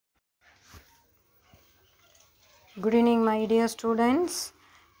Good evening, my dear students.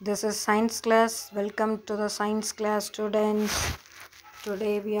 This is science class. Welcome to the science class, students.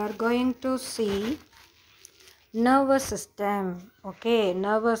 Today we are going to see nervous system. Okay,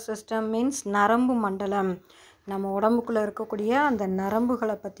 nervous system means நரம்பு மண்டலம். நம்ம உடம்புக்குள்ள இருக்கக்கூடிய அந்த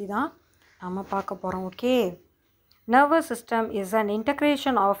நரம்புகளை பற்றி தான் நம்ம பார்க்க போகிறோம். Okay, nervous system is an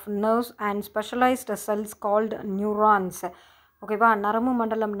integration of nerves and specialized cells called neurons. ஓகேவா, நரம்பு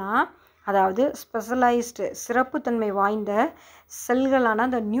மண்டலம்னா அதாவது ஸ்பெஷலைஸ்டு சிறப்புத்தன்மை வாய்ந்த செல்களான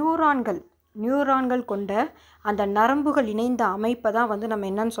அந்த நியூரான்கள் கொண்ட அந்த நரம்புகள் இணைந்த அமைப்பை தான் வந்து நம்ம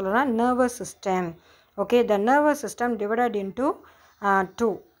என்னன்னு சொல்கிறோம்னா nervous system. Okay, the nervous system divided into two: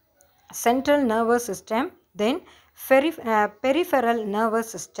 central nervous system, then peripheral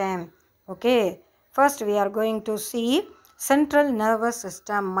nervous system. Okay, first we are going to see central nervous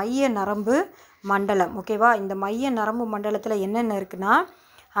system, மைய நரம்பு மண்டலம். ஓகேவா, இந்த மைய நரம்பு மண்டலத்தில் என்னென்ன இருக்குன்னா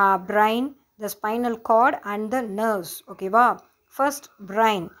brain, the spinal cord and the nerves. ஓகேவா, first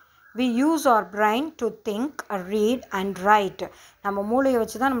brain. We use our brain to think, read and write. நம்ம மூளையை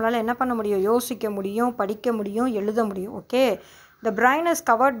வச்சு தான் நம்மளால் என்ன பண்ண முடியும், யோசிக்க முடியும், படிக்க முடியும், எழுத முடியும். Okay, the brain is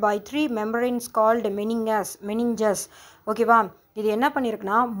covered by 3 membranes called meninges. ஓகேவா, இது என்ன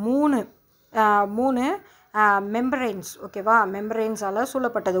பண்ணியிருக்குன்னா மூணு மெம்பரைன்ஸ். ஓகேவா, மெம்பரைன்ஸால்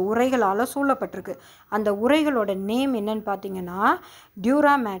சூழப்பட்டது, உரைகளால் சூழப்பட்டிருக்கு. அந்த உரைகளோட நேம் என்னன்னு பார்த்தீங்கன்னா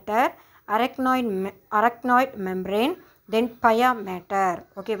டியூரா மேட்டர், அரக்னாய்ட் மெம்பரைன், தென் பயா மேட்டர்.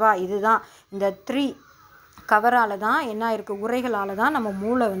 ஓகேவா, இதுதான் இந்த 3 கவரால் தான் என்ன இருக்குது, உரைகளால் தான் நம்ம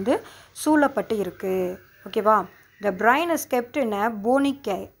மூளை வந்து சூழப்பட்டு இருக்குது. ஓகேவா, the brain is kept in a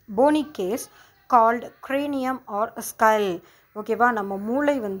bony case called cranium or skull. ஓகேவா, நம்ம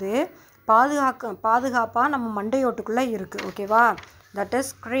மூளை வந்து பாதுகாப்பாக நம்ம மண்டையோட்டுக்குள்ளே இருக்குது. ஓகேவா, that is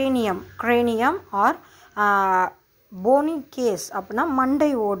cranium R Fani case அப்படின்னா மண்டை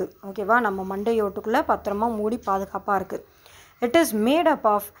ஓடு. ஓகேவா, நம்ம மண்டையோட்டுக்குள்ளே பத்திரமா மூடி பாதுகாப்பாக இருக்குது. It is made up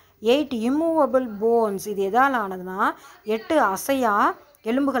of 8 immovable bones. இது எதால் ஆனதுன்னா 8 அசையா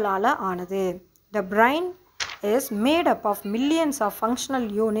எலும்புகளால் ஆனது. The brain is made up of millions of functional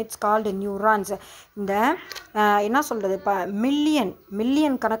units called neurons. இந்த என்ன சொல்கிறது, இப்போ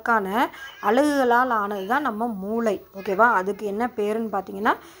மில்லியன் கணக்கான அலகுகளால் ஆனது தான் நம்ம மூளை. ஓகேவா, அதுக்கு என்ன பேருன்னு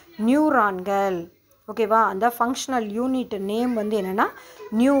பார்த்தீங்கன்னா நியூரான்கள். ஓகேவா, அந்த ஃபங்க்ஷனல் யூனிட் நேம் வந்து என்னென்னா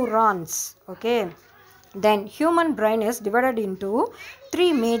neurons. Okay, then human brain is divided into 3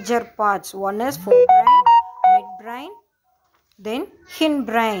 major parts. One is forebrain, midbrain, then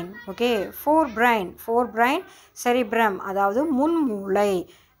hindbrain. Okay, forebrain, cerebrum அதாவது முன்மூளை.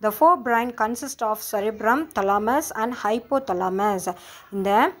 The forebrain consists of cerebrum, thalamus and hypothalamus. இந்த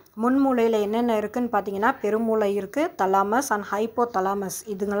முன்மூளையில் என்னென்ன இருக்குதுன்னு பார்த்தீங்கன்னா பெருமூளை இருக்குது, thalamus and hypothalamus.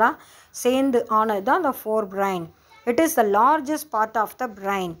 இதுங்களாம் சேர்ந்து ஆனது தான் the forebrain. It is the largest part of the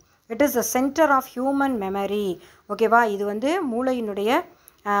brain. It is the center of human memory. ஓகேவா, இது வந்து மூளையினுடைய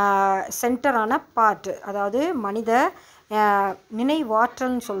சென்டரான பார்ட், அதாவது மனித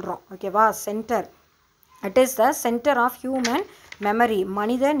நினைவாற்றல்னு சொல்கிறோம். ஓகேவா, centre. It is the centre of human memory,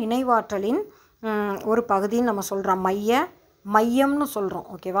 மனித நினைவாற்றலின் ஒரு பகுதின்னு நம்ம சொல்கிறோம், மையம்னு சொல்கிறோம்.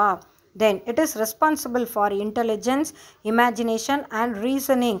 ஓகேவா, then it is responsible for intelligence, imagination and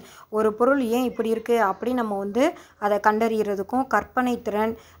reasoning. ஒரு பொருள் ஏன் இப்படி இருக்குது அப்படி நம்ம வந்து அதை கண்டறிகிறதுக்கும், கற்பனை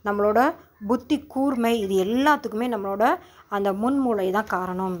திறன், நம்மளோட புத்தி கூர்மை, இது எல்லாத்துக்குமே நம்மளோட அந்த முன்மூளை தான்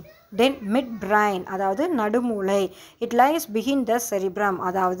காரணம். தென் மிட் பிரைன் அதாவது நடுமூளை. இட் லைஸ் பிஹிண்ட் த செரிப்ரம்,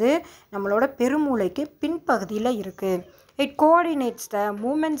 அதாவது நம்மளோட பெருமூளைக்கு பின்பகுதியில் இருக்குது. It coordinates the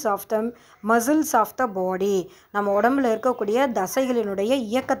moments of the muscles of the பாடி. நம்ம உடம்புல இருக்கக்கூடிய தசைகளினுடைய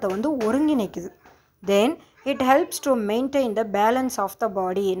இயக்கத்தை வந்து ஒருங்கிணைக்குது. Then it helps to maintain the balance of the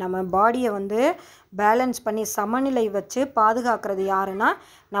பாடி. நம்ம பாடியை வந்து பேலன்ஸ் பண்ணி சமநிலை வச்சு பாதுகாக்கிறது யாருன்னா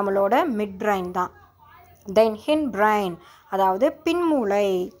நம்மளோட மிட் பிரைன் தான். தென் hindbrain அதாவது பின்மூளை.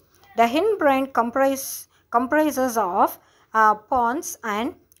 The hindbrain comprises of pons and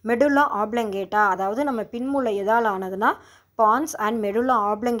medulla oblongata. அதாவது நம்ம பின்மூளை எதால் ஆனதுன்னா pons and medulla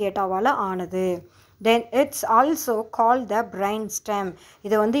oblongataவால் ஆனது. Then it's also called the brain stem.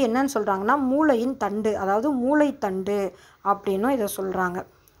 இதை வந்து என்னன்னு சொல்கிறாங்கன்னா மூளையின் தண்டு, அதாவது மூளை தண்டு அப்படின்னும் இதை சொல்கிறாங்க.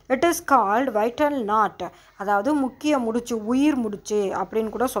 It is called vital not, அதாவது முக்கிய முடிச்சு, உயிர் முடிச்சு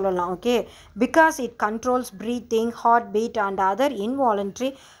அப்படின்னு கூட சொல்லலாம். Okay, because it controls breathing, heart beat and other involuntary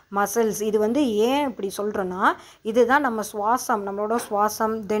muscles. இது வந்து ஏன் இப்படி சொல்கிறோன்னா இதுதான் நம்ம நம்மளோட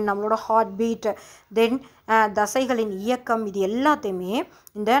சுவாசம், தென் நம்மளோட ஹார்ட் பீட், தென் தசைகளின் இயக்கம், இது எல்லாத்தையுமே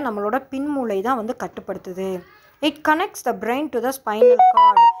இந்த நம்மளோட பின்மூளை தான் வந்து கட்டுப்படுத்துது. It connects the brain to the spinal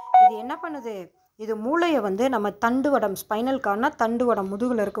cord. இது என்ன பண்ணுது, இது மூளையை வந்து நம்ம தண்டுவடம், ஸ்பைனல் கார்ட்னா தண்டுவடம்,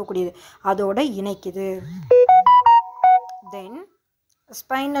 முதுகில் இருக்கக்கூடியது, அதோட இணைக்குது. தென்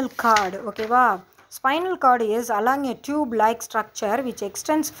ஸ்பைனல் கார்டு. ஓகேவா, Spinal cord is along a tube-like structure which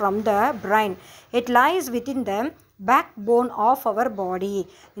extends from the brain. It lies within the backbone of our body.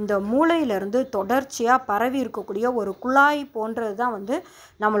 இந்த மூளையிலிருந்து தொடர்ச்சியாக பரவி இருக்கக்கூடிய ஒரு குழாய் போன்றது தான் வந்து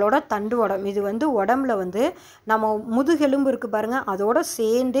நம்மளோட தண்டுவடம். இது வந்து உடம்புல வந்து நம்ம முதுகெலும்பு இருக்குது பாருங்கள், அதோட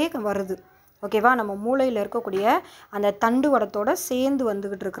சேர்ந்தே வருது. ஓகேவா, நம்ம மூளையில் இருக்கக்கூடிய அந்த தண்டுவடத்தோடு சேர்ந்து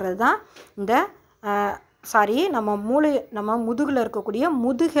வந்துக்கிட்டு இருக்கிறது தான் இந்த நம்ம முதுகில் இருக்கக்கூடிய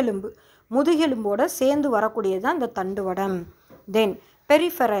முதுகெலும்போட சேர்ந்து வரக்கூடியது தான் இந்த தண்டுவடம். தென்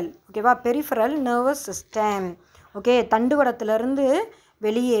பெரிஃபெரல். ஓகேவா, பெரிஃபெரல் நர்வஸ் சிஸ்டம். ஓகே, தண்டுவடத்திலிருந்து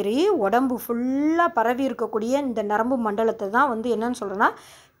வெளியேறி உடம்பு ஃபுல்லாக பரவி இருக்கக்கூடிய இந்த நரம்பு மண்டலத்தை தான் வந்து என்னன்னு சொல்கிறோன்னா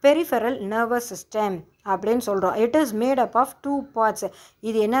பெரிஃபெரல் நர்வஸ் சிஸ்டம் அப்படின்னு சொல்கிறோம். It is made up of 2 parts.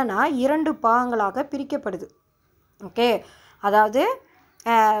 இது என்னென்னா 2 பாகங்களாக பிரிக்கப்படுது. ஓகே, அதாவது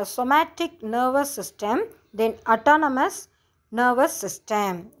somatic nervous system, then autonomous nervous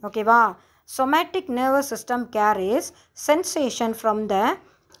system. ஓகேவா, somatic nervous system carries sensation from the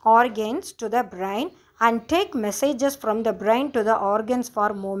organs to the brain and take messages from the brain to the organs for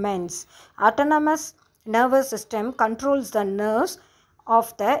movements. Autonomous nervous system controls the nerves of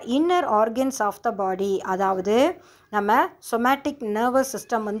the inner organs of the body. அதாவது நம்ம somatic nervous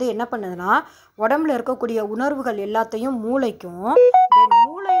system வந்து என்ன பண்ணுதுன்னா உடம்புல இருக்கக்கூடிய உணர்வுகள் எல்லாத்தையும் மூளைக்கும், தென்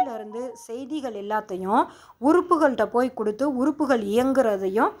மூளையிலிருந்து செய்திகள் எல்லாத்தையும் உறுப்புகள்கிட்ட போய் கொடுத்து உறுப்புகள்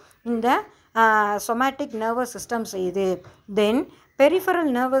இயங்குறதையும் இந்த சொமேட்டிக் நர்வஸ் சிஸ்டம் செய்யுது. தென்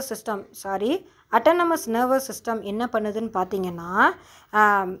peripheral nervous system autonomous nervous system என்ன பண்ணுதுன்னு பார்த்தீங்கன்னா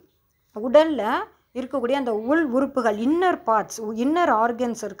உடலில் இருக்கக்கூடிய அந்த உள் உறுப்புகள் இன்னர்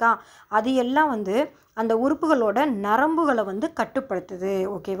ஆர்கன்ஸ் இருக்கா, அது எல்லாம் வந்து அந்த உறுப்புகளோட நரம்புகளை வந்து கட்டுப்படுத்துது.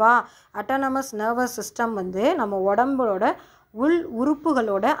 ஓகேவா, அட்டானமஸ் நர்வஸ் சிஸ்டம் வந்து நம்ம உடம்போட உள்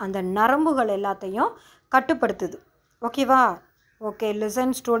உறுப்புகளோட அந்த நரம்புகள் எல்லாத்தையும் கட்டுப்படுத்துது. ஓகேவா, okay,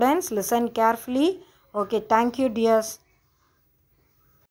 listen students, listen carefully. Okay, thank you tears.